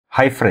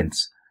Hi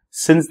friends,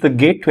 since the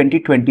GATE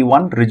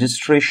 2021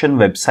 registration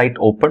website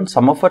opened,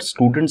 some of our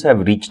students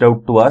have reached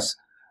out to us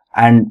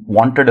and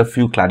wanted a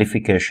few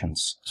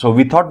clarifications. So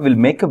we thought we'll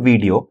make a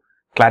video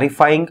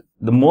clarifying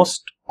the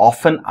most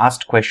often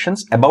asked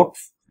questions about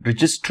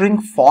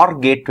registering for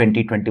GATE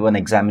 2021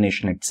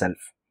 examination itself,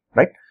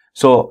 right?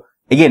 So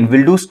again,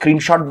 we'll do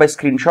screenshot by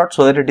screenshot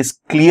so that it is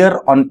clear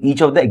on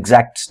each of the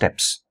exact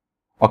steps.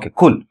 Okay,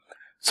 cool.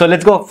 So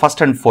let's go first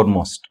and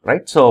foremost,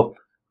 right? So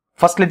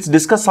first, let's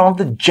discuss some of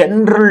the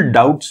general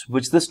doubts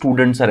which the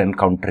students are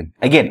encountering.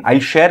 Again, I'll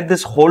share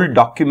this whole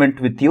document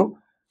with you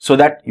so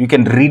that you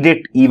can read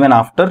it even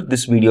after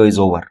this video is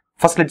over.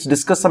 First, let's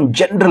discuss some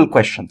general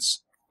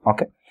questions.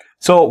 Okay.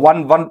 So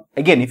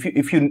again,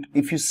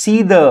 if you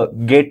see the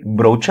GATE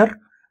brochure,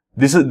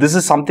 this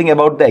is something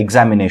about the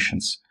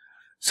examinations.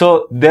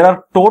 So there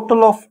are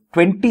total of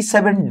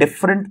 27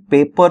 different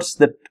papers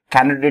that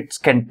candidates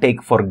can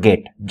take for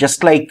GATE.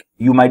 Just like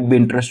you might be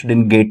interested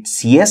in GATE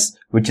CS,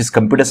 which is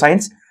computer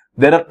science,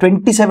 there are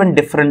 27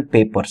 different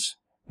papers.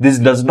 This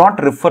does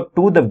not refer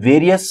to the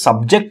various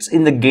subjects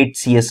in the GATE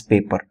CS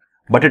paper,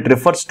 but it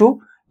refers to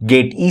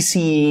GATE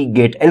ECE,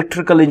 GATE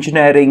electrical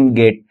engineering,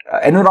 GATE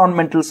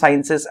environmental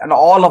sciences, and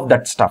all of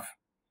that stuff.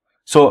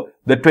 So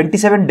the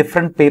 27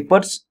 different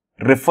papers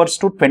refers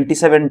to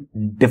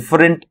 27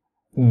 different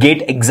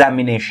GATE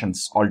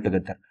examinations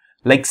altogether,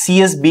 like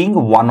CS being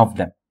one of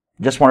them.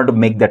 Just wanted to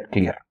make that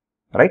clear,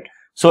 right?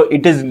 So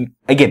it is,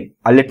 again,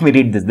 let me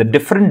read this. The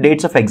different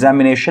dates of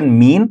examination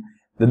mean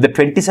that the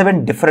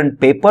 27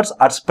 different papers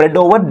are spread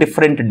over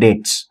different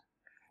dates.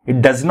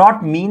 It does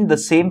not mean the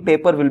same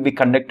paper will be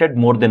conducted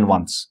more than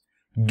once.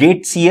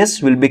 GATE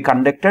CS will be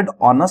conducted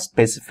on a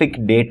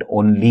specific date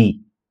only,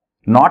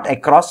 not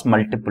across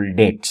multiple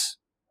dates.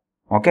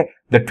 Okay.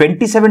 The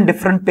 27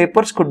 different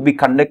papers could be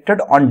conducted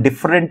on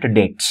different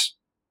dates,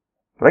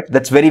 right?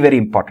 That's very, very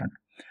important.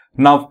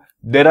 Now,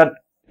 there are,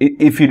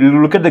 if you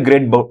look at the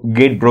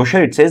GATE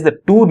brochure, it says the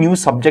two new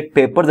subject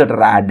papers that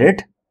are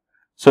added.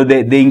 So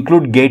they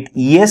include GATE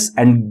ES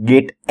and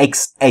GATE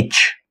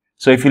XH.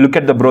 So if you look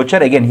at the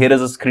brochure, again, here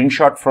is a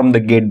screenshot from the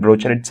GATE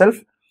brochure itself.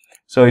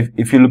 So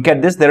if you look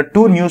at this, there are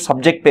two new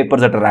subject papers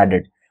that are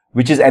added,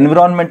 which is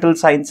environmental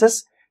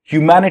sciences,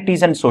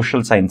 humanities, and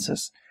social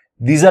sciences.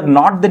 These are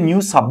not the new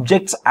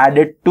subjects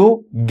added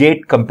to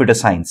GATE computer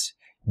science.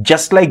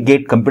 Just like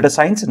GATE computer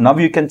science, now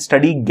you can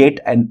study GATE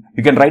and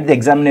you can write the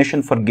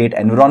examination for GATE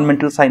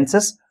environmental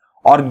sciences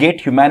or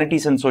GATE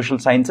humanities and social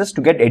sciences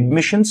to get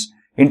admissions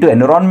into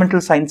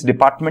environmental science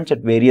departments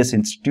at various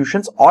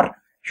institutions or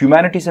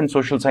humanities and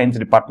social science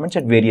departments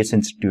at various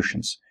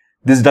institutions.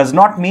 This does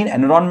not mean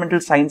environmental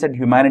science and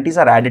humanities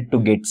are added to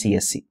GATE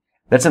CSE.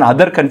 That's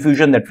another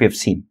confusion that we have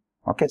seen.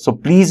 Okay, so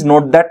please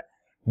note that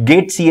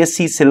GATE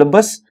CSE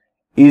syllabus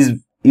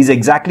is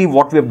exactly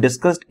what we have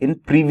discussed in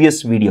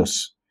previous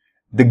videos.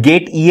 The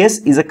GATE ES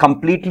is a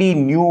completely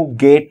new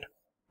GATE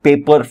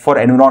paper for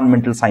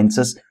environmental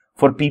sciences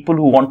for people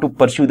who want to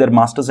pursue their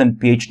masters and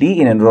PhD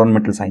in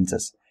environmental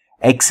sciences.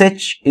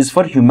 XH is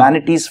for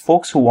humanities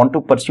folks who want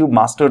to pursue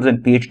masters and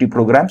PhD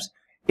programs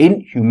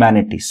in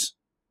humanities.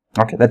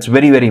 Okay, that's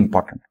very, very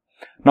important.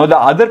 Now, the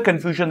other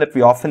confusion that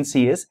we often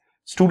see is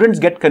students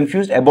get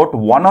confused about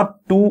one or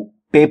two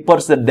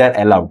papers that they're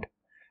allowed.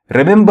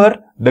 Remember,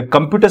 the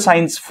computer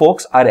science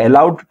folks are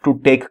allowed to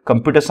take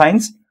computer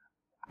science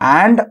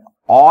and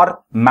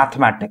or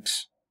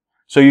mathematics.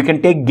 So you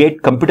can take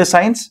GATE computer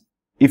science.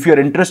 If you're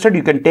interested,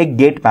 you can take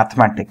GATE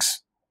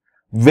mathematics.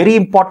 Very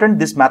important,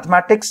 this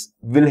mathematics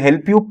will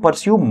help you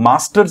pursue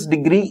master's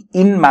degree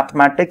in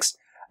mathematics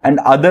and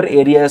other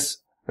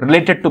areas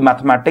related to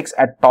mathematics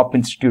at top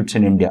institutes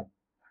in India.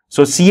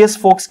 So CS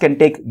folks can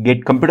take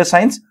GATE computer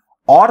science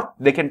or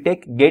they can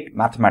take GATE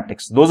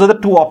mathematics. Those are the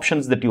two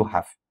options that you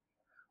have.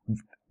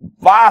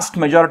 Vast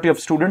majority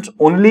of students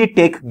only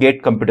take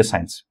GATE computer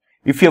science.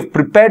 If you have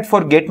prepared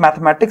for GATE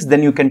mathematics,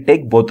 then you can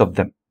take both of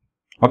them.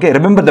 Okay,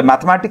 remember the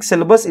mathematics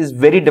syllabus is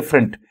very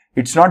different.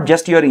 It's not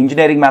just your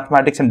engineering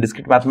mathematics and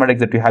discrete mathematics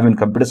that you have in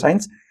computer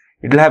science.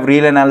 It will have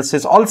real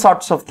analysis, all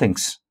sorts of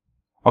things.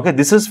 Okay,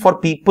 this is for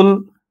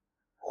people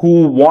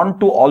who want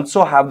to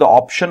also have the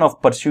option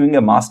of pursuing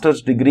a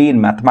master's degree in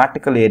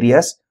mathematical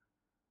areas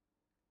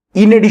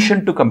in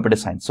addition to computer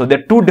science. So there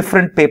are two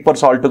different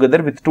papers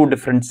altogether with two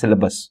different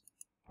syllabus.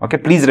 Okay,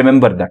 please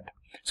remember that.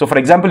 So for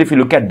example, if you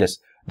look at this,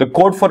 the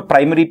code for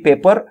primary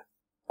paper,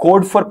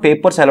 code for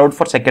papers allowed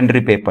for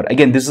secondary paper.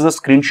 Again, this is a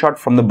screenshot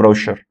from the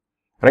brochure,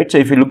 right? So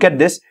if you look at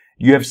this,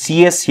 you have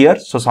CS here.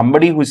 So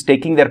somebody who is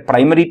taking their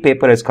primary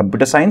paper as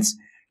computer science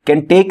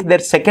can take their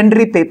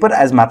secondary paper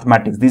as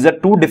mathematics. These are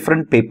two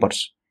different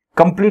papers,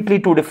 completely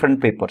two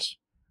different papers.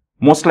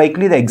 Most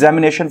likely the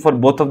examination for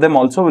both of them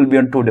also will be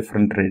on two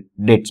different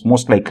dates,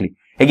 most likely.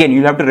 Again,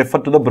 you'll have to refer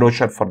to the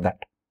brochure for that.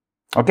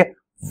 Okay.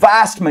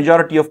 Vast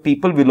majority of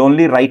people will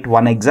only write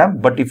one exam,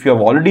 but if you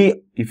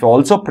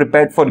also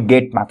prepared for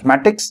GATE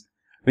mathematics,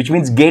 which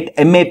means GATE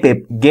MA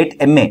paper,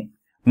 GATE MA,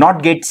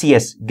 not GATE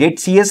CS. GATE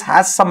CS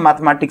has some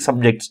mathematics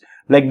subjects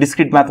like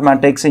discrete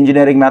mathematics,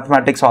 engineering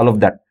mathematics, all of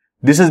that.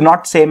 This is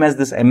not same as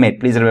this MA,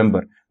 please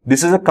remember.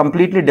 This is a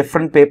completely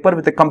different paper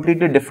with a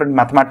completely different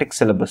mathematics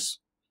syllabus.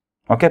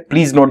 Okay,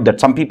 please note that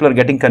some people are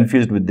getting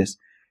confused with this.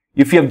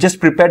 If you have just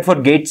prepared for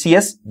GATE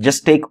CS,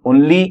 just attempt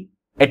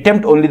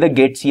only the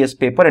GATE CS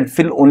paper and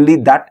fill only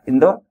that in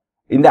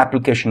the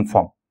application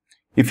form.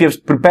 If you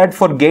have prepared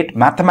for GATE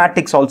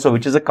mathematics also,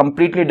 which is a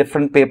completely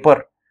different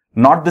paper,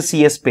 not the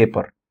CS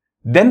paper,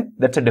 then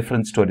that's a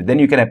different story. Then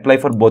you can apply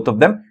for both of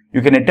them.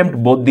 You can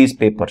attempt both these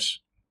papers.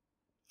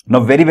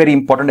 Now, very, very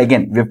important.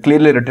 Again, we have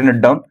clearly written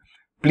it down.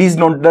 Please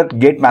note that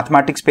GATE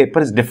mathematics paper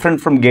is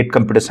different from GATE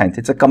computer science.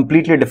 It's a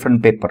completely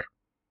different paper.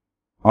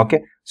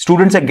 Okay.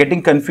 Students are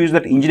getting confused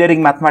that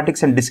engineering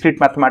mathematics and discrete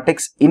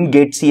mathematics in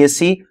GATE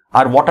CSE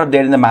are what are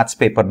there in the maths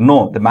paper.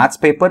 No, the maths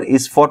paper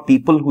is for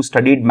people who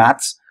studied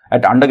maths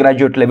at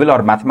undergraduate level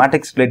or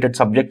mathematics related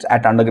subjects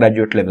at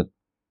undergraduate level.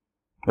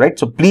 Right.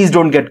 So please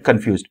don't get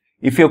confused.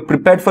 If you have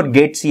prepared for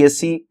GATE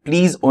CSE,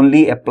 please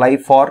only apply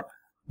for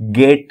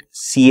GATE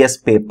CS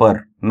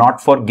paper,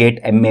 not for GATE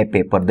MA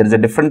paper. There is a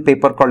different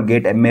paper called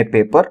GATE MA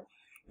paper.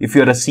 If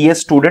you are a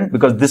CS student,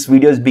 because this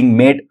video is being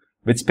made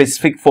with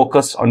specific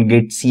focus on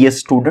GATE CS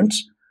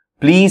students,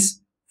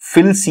 please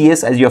fill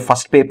CS as your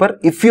first paper.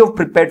 If you have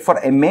prepared for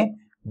MA,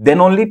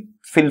 then only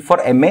fill for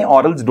MA,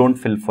 or else don't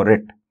fill for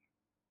it.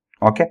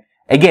 Okay.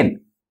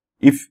 Again,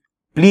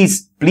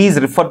 please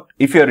refer,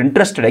 if you are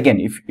interested, again,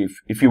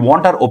 if you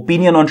want our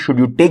opinion on should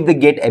you take the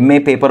GATE MA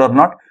paper or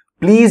not,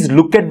 please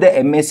look at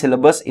the MA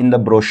syllabus in the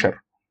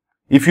brochure.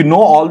 If you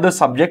know all the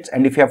subjects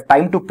and if you have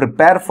time to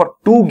prepare for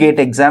 2 GATE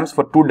exams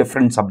for 2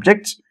 different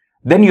subjects,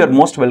 then you are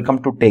most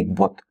welcome to take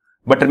both.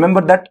 But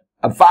remember that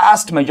a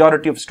vast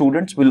majority of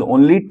students will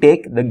only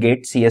take the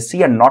GATE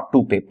CSE and not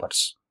 2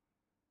 papers.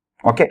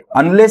 Okay.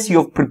 Unless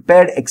you have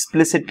prepared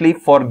explicitly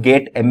for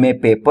GATE MA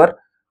paper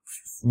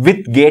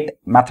with GATE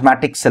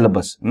mathematics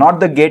syllabus, not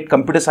the GATE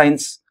computer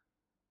science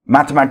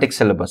mathematics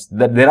syllabus.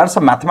 There are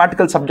some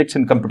mathematical subjects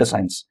in computer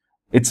science.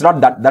 It's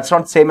not that's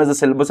not same as the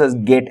syllabus as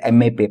GATE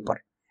MA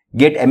paper.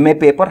 GATE MA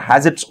paper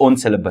has its own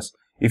syllabus.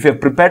 If you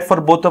have prepared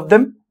for both of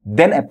them,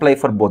 then apply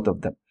for both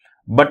of them.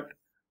 But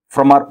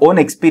from our own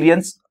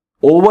experience,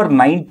 over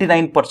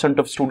 99%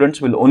 of students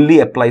will only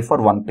apply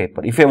for one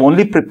paper. If you have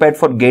only prepared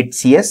for GATE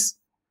CS,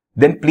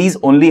 then please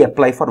only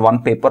apply for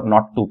one paper,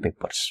 not 2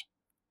 papers.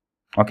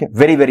 Okay,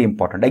 very, very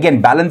important.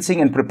 Again,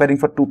 balancing and preparing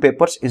for 2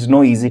 papers is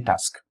no easy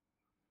task.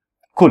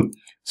 Cool.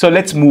 So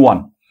let's move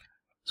on.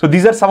 So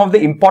these are some of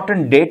the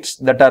important dates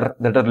that are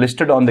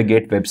listed on the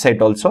GATE website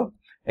also.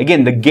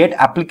 Again, the GATE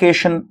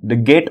application, the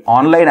GATE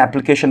online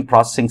application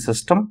processing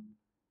system,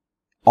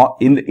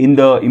 in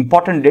the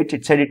important dates,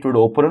 it said it would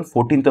open on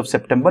 14th of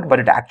September, but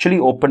it actually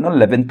opened on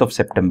 11th of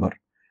September.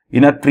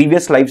 In our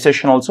previous live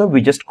session also,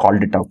 we just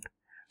called it out.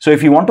 So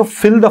if you want to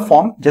fill the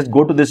form, just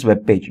go to this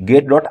web page,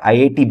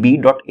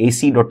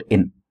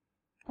 gate.iitb.ac.in.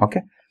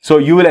 Okay. So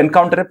you will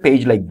encounter a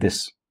page like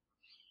this,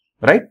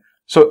 right?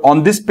 So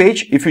on this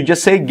page, if you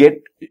just say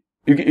GATE,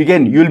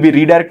 again, you will be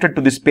redirected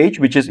to this page,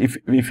 which is if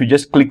you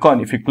click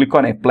on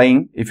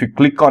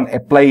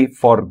apply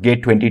for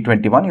GATE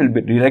 2021, you will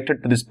be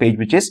redirected to this page,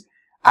 which is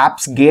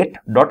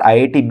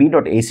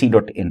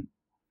appsgate.iitb.ac.in.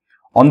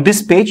 On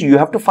this page, you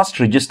have to first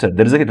register.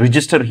 There is a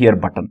register here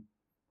button.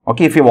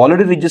 Okay, if you have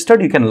already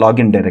registered, you can log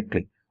in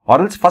directly,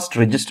 or else first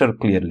register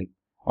clearly.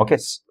 Okay,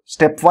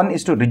 step 1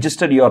 is to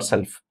register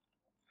yourself.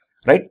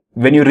 Right?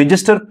 When you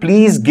register,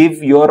 please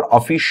give your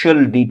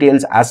official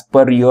details as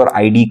per your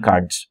ID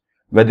cards.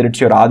 Whether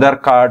it's your Aadhaar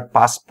card,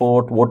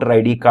 passport, voter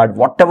ID card,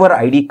 whatever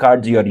ID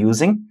cards you are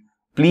using,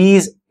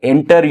 please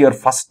enter your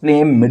first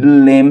name,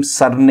 middle name,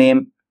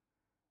 surname,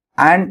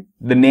 and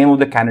the name of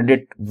the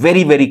candidate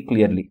very, very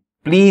clearly.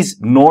 Please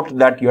note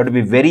that you have to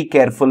be very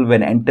careful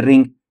when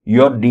entering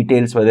your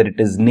details, whether it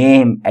is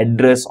name,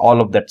 address,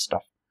 all of that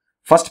stuff.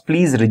 First,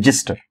 please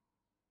register.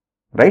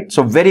 Right?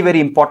 So very, very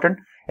important.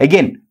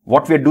 Again,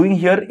 what we are doing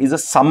here is a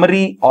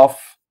summary of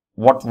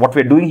what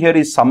we are doing here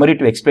is summary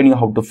to explain you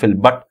how to fill.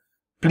 But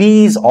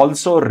please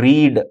also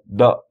read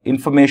the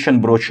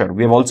information brochure.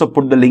 We have also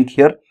put the link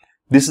here.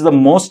 This is the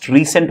most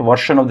recent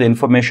version of the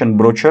information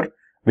brochure,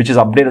 which is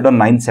updated on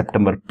 9th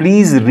September.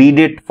 Please read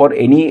it for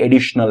any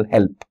additional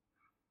help.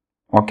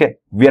 Okay.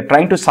 We are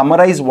trying to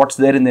summarize what's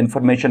there in the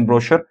information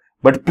brochure,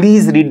 but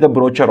please read the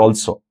brochure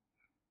also,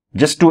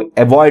 just to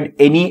avoid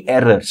any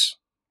errors.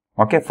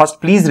 Okay. First,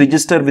 please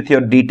register with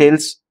your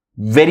details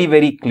very,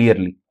 very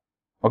clearly.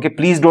 Okay.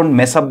 Please don't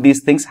mess up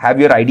these things. Have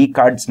your ID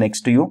cards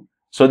next to you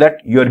so that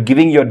you are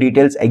giving your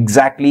details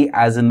exactly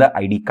as in the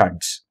ID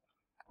cards.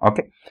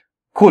 Okay.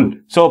 Cool.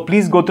 So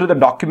please go through the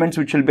documents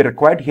which will be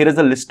required. Here is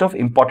a list of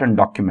important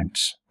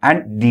documents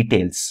and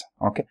details.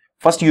 Okay.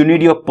 First, you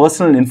need your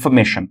personal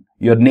information,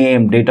 your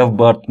name, date of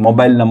birth,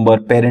 mobile number,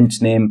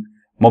 parent's name,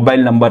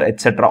 mobile number,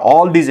 etc.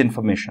 All these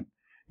information.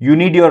 You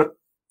need your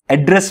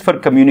address for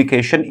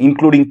communication,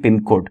 including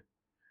PIN code,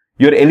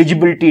 your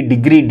eligibility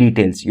degree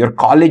details, your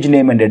college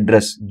name and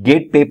address,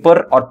 GATE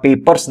paper or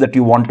papers that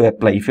you want to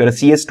apply. If you're a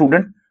CS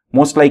student,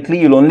 most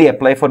likely you'll only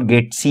apply for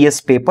GATE CS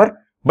paper.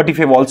 But if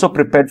you've also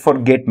prepared for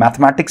GATE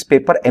mathematics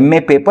paper, MA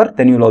paper,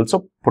 then you'll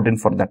also put in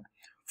for that.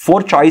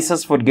 4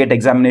 choices for GATE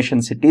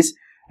examination cities.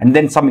 and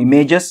then some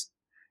images.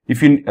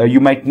 If you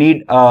might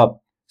need a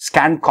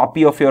scanned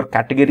copy of your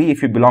category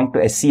if you belong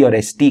to SC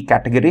or ST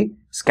category,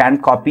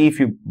 scanned copy if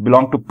you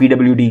belong to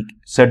PWD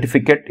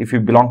certificate if you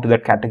belong to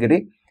that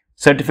category,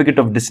 certificate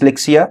of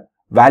dyslexia,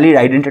 valid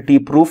identity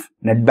proof,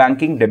 net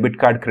banking, debit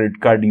card, credit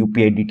card,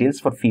 UPI details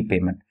for fee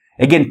payment.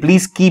 Again,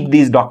 please keep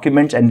these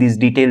documents and these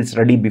details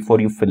ready before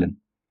you fill in.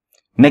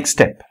 Next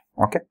step,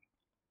 okay?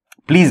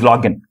 Please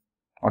log in.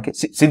 Okay,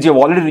 since you've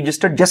already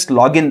registered, just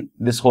log in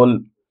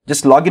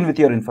just log in with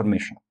your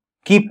information.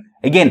 Keep,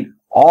 again,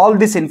 all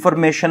this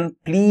information,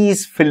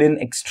 please fill in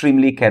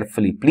extremely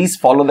carefully. Please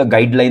follow the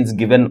guidelines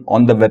given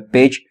on the web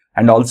page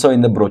and also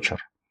in the brochure.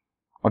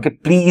 Okay,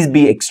 please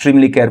be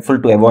extremely careful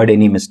to avoid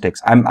any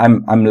mistakes.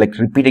 I'm like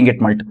repeating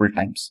it multiple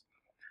times.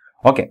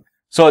 Okay,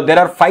 so there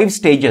are 5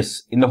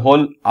 stages in the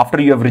whole,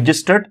 after you have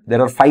registered,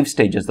 there are 5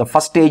 stages. The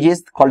first stage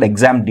is called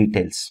exam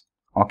details.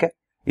 Okay,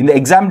 in the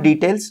exam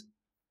details,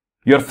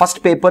 your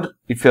first paper,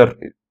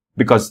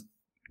 because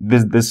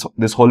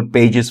this whole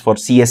page is for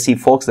CSC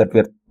folks that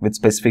we're with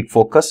specific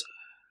focus.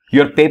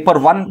 Your paper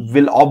 1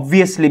 will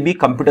obviously be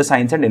computer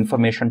science and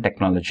information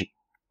technology.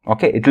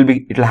 Okay,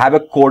 it'll have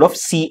a code of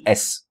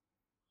CS.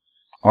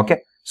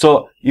 Okay,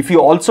 so if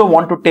you also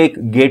want to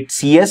take GATE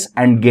CS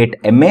and GATE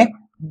MA,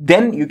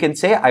 then you can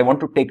say I want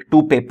to take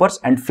 2 papers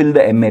and fill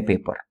the MA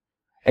paper.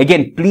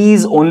 Again,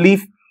 please only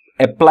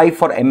apply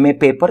for MA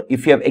paper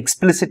if you have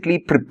explicitly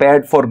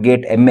prepared for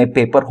GATE MA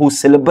paper whose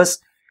syllabus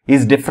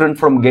is different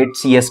from GATE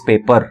CS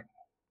paper.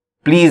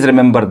 Please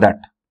remember that.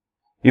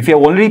 If you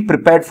have already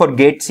prepared for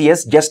GATE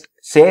CS, just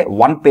say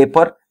 1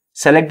 paper,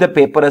 select the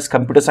paper as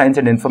computer science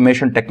and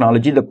information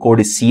technology, the code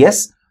is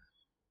CS.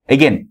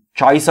 Again,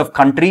 choice of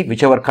country,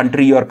 whichever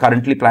country you are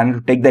currently planning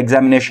to take the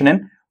examination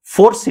in,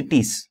 4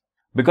 cities,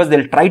 because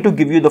they'll try to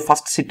give you the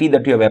first city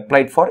that you have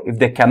applied for. If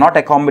they cannot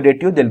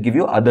accommodate you, they'll give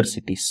you other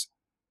cities.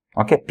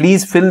 Okay,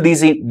 please fill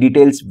these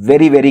details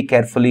very, very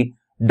carefully.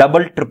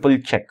 Double, triple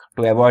check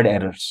to avoid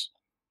errors.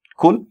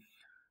 Cool?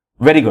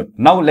 Very good.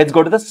 Now let's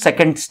go to the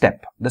second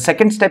step. The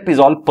second step is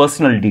all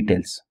personal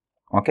details.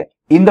 Okay.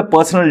 In the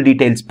personal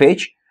details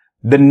page,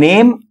 the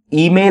name,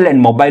 email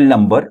and mobile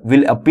number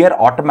will appear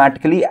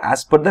automatically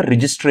as per the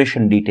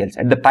registration details.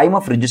 At the time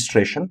of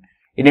registration,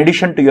 in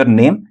addition to your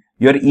name,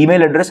 your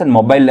email address and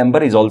mobile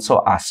number is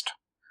also asked.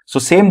 So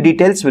same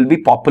details will be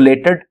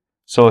populated.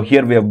 So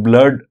here we have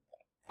blurred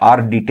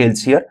our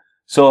details here.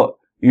 So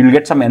you'll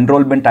get some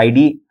enrollment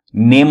ID,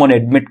 name on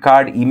admit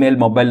card, email,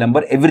 mobile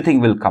number, everything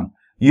will come.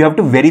 You have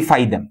to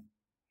verify them.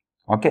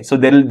 Okay, so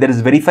there is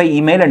verify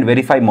email and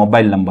verify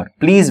mobile number.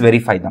 Please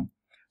verify them.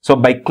 So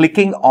by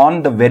clicking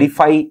on the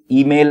verify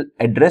email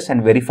address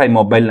and verify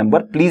mobile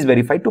number, please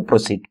verify to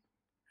proceed.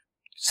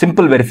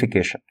 Simple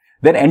verification.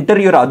 Then enter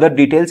your other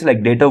details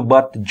like date of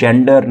birth,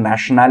 gender,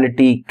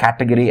 nationality,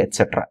 category,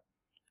 etc.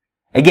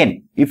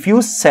 Again, if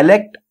you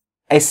select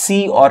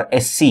SC or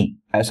SC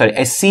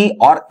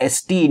or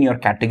ST in your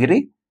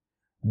category,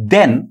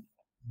 then,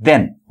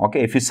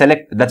 okay, if you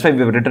select, that's why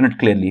we've written it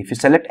clearly. If you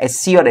select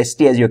SC or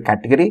ST as your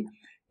category,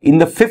 in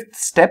the 5th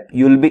step,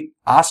 you will be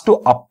asked to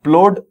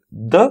upload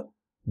the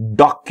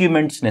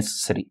documents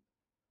necessary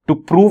to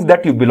prove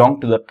that you belong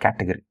to that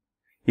category.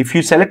 If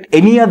you select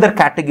any other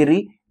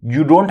category,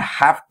 you don't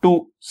have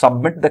to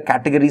submit the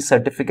category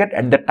certificate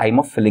at the time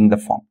of filling the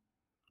form.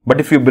 But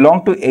if you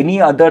belong to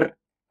any other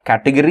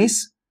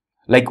categories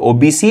like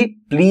OBC,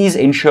 please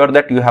ensure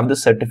that you have the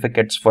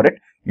certificates for it.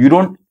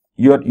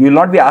 You'll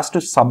not be asked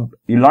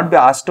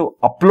to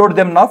upload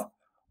them now,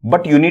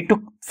 but you need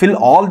to fill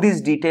all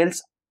these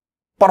details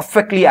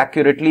perfectly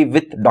accurately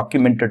with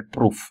documented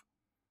proof.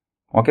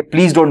 Okay,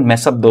 please don't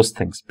mess up those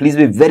things. Please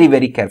be very,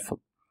 very careful.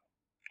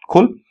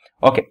 Cool.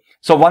 Okay,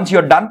 so once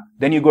you're done,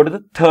 then you go to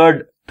the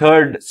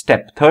third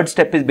step. Third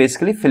step is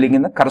basically filling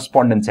in the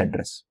correspondence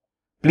address.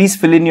 Please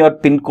fill in your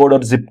PIN code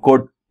or zip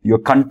code, your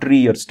country,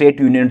 your state,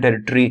 union,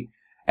 territory.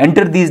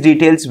 Enter these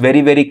details very,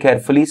 very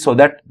carefully so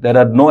that there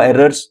are no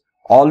errors.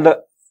 All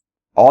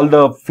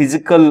the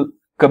physical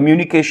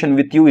communication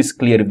with you is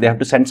clear. If they have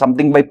to send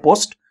something by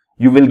post,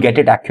 you will get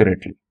it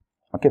accurately.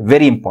 Okay,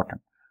 very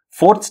important.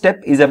 4th step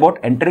is about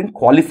entering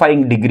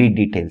qualifying degree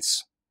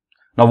details.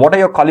 Now, what are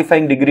your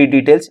qualifying degree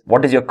details?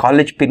 What is your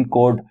college PIN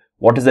code?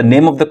 What is the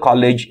name of the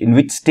college? In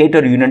which state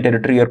or union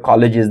territory your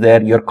college is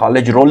there? Your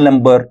college roll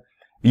number?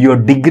 Your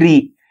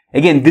degree?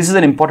 Again, this is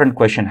an important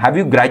question. Have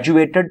you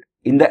graduated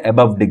in the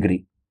above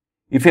degree?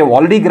 If you have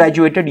already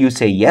graduated, you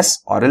say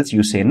yes, or else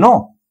you say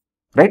no.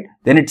 Right?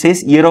 Then it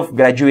says year of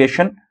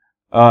graduation,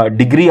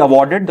 degree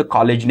awarded, the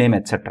college name,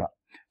 etc.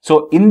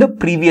 So in the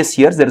previous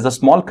years, there is a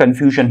small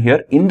confusion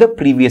here. In the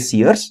previous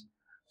years,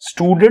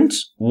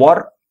 students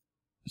were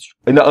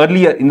in the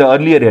earlier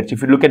years.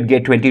 If you look at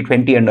GATE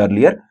 2020 and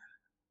earlier,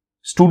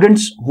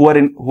 students who are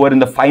in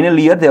the final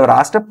year, they were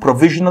asked a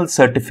provisional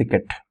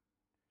certificate.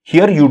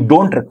 Here you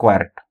don't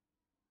require it.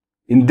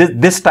 In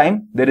this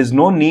time, there is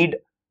no need.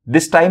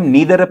 This time,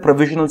 neither a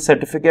provisional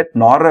certificate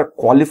nor a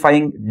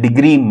qualifying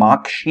degree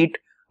mark sheet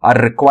are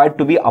required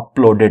to be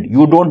uploaded.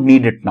 You don't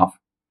need it now.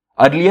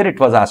 Earlier, it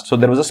was asked. So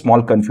there was a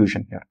small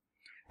confusion here.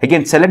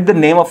 Again, select the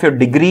name of your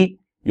degree,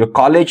 your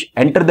college,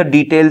 enter the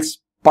details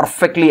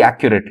perfectly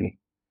accurately.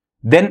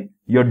 Then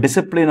your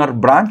discipline or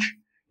branch.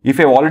 If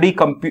you have already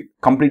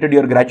completed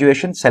your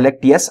graduation,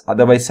 select yes,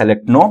 otherwise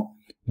select no.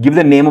 Give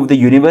the name of the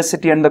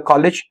university and the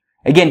college.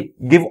 Again,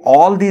 give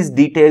all these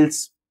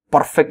details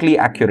perfectly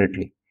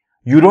accurately.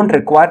 You don't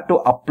require to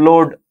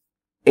upload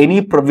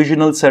any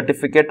provisional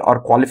certificate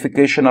or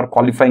qualification or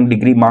qualifying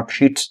degree mark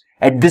sheets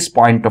at this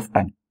point of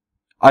time.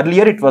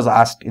 Earlier it was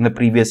asked in the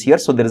previous year,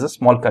 so there is a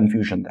small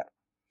confusion there.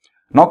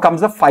 Now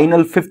comes the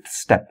final fifth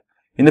step.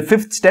 In the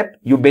fifth step,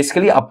 you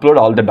basically upload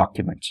all the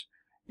documents.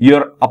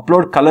 Your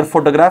upload color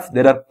photograph,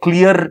 there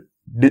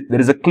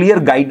is a clear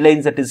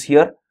guidelines that is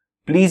here.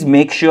 Please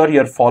make sure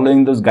you're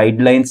following those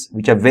guidelines,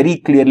 which are very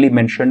clearly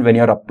mentioned when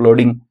you're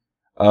uploading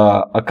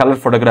a color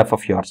photograph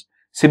of yours.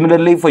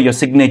 Similarly, for your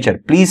signature,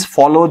 please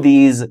follow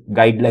these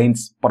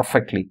guidelines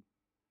perfectly.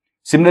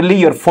 Similarly,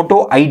 your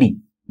photo ID,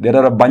 there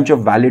are a bunch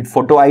of valid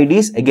photo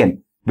IDs,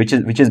 again, which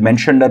is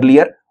mentioned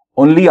earlier.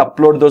 Only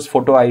upload those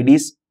photo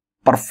IDs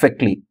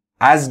perfectly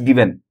as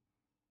given,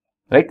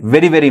 right?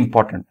 Very, very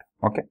important.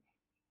 Okay.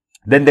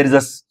 Then there is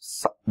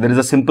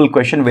a simple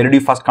question. Where did you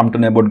first come to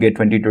know about GATE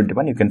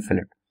 2021? You can fill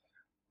it,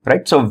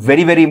 right? So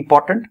very, very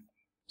important.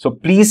 So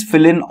please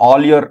fill in all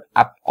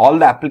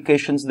the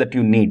applications that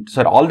you need.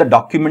 So all the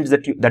documents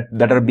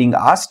that are being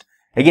asked.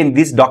 Again,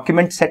 this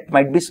document set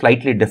might be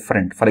slightly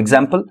different. For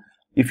example,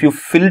 if you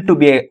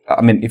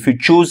if you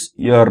choose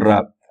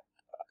your,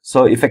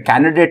 so if a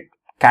candidate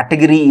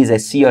category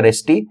is SC or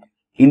ST,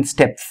 in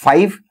step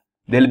 5,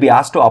 they'll be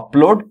asked to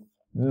upload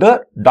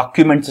the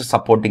documents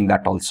supporting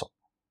that also.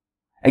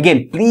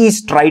 Again,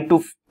 please try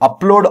to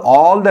upload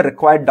all the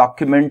required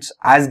documents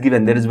as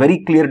given. There is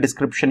very clear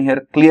description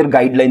here, clear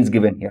guidelines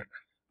given here.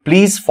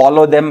 Please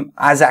follow them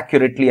as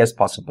accurately as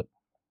possible.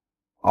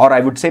 Or I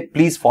would say,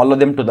 please follow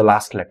them to the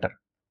last letter.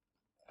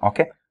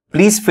 Okay.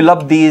 Please fill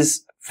up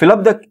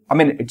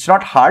it's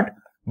not hard,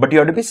 but you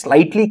have to be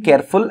slightly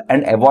careful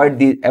and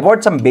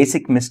avoid some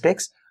basic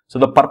mistakes. So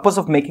the purpose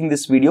of making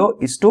this video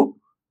is to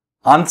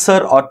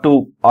answer or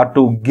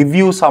to give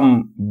you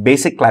some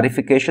basic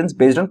clarifications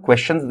based on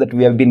questions that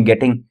we have been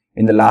getting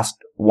in the last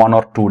 1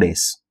 or 2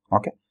 days.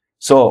 Okay.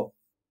 So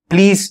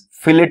please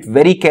fill it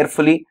very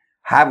carefully.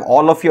 Have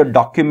all of your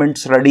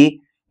documents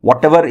ready.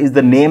 Whatever is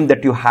the name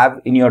that you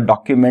have in your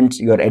documents,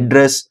 your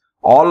address,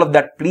 all of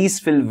that, please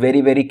fill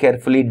very, very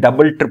carefully.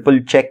 Double, triple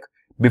check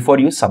before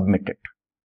you submit it.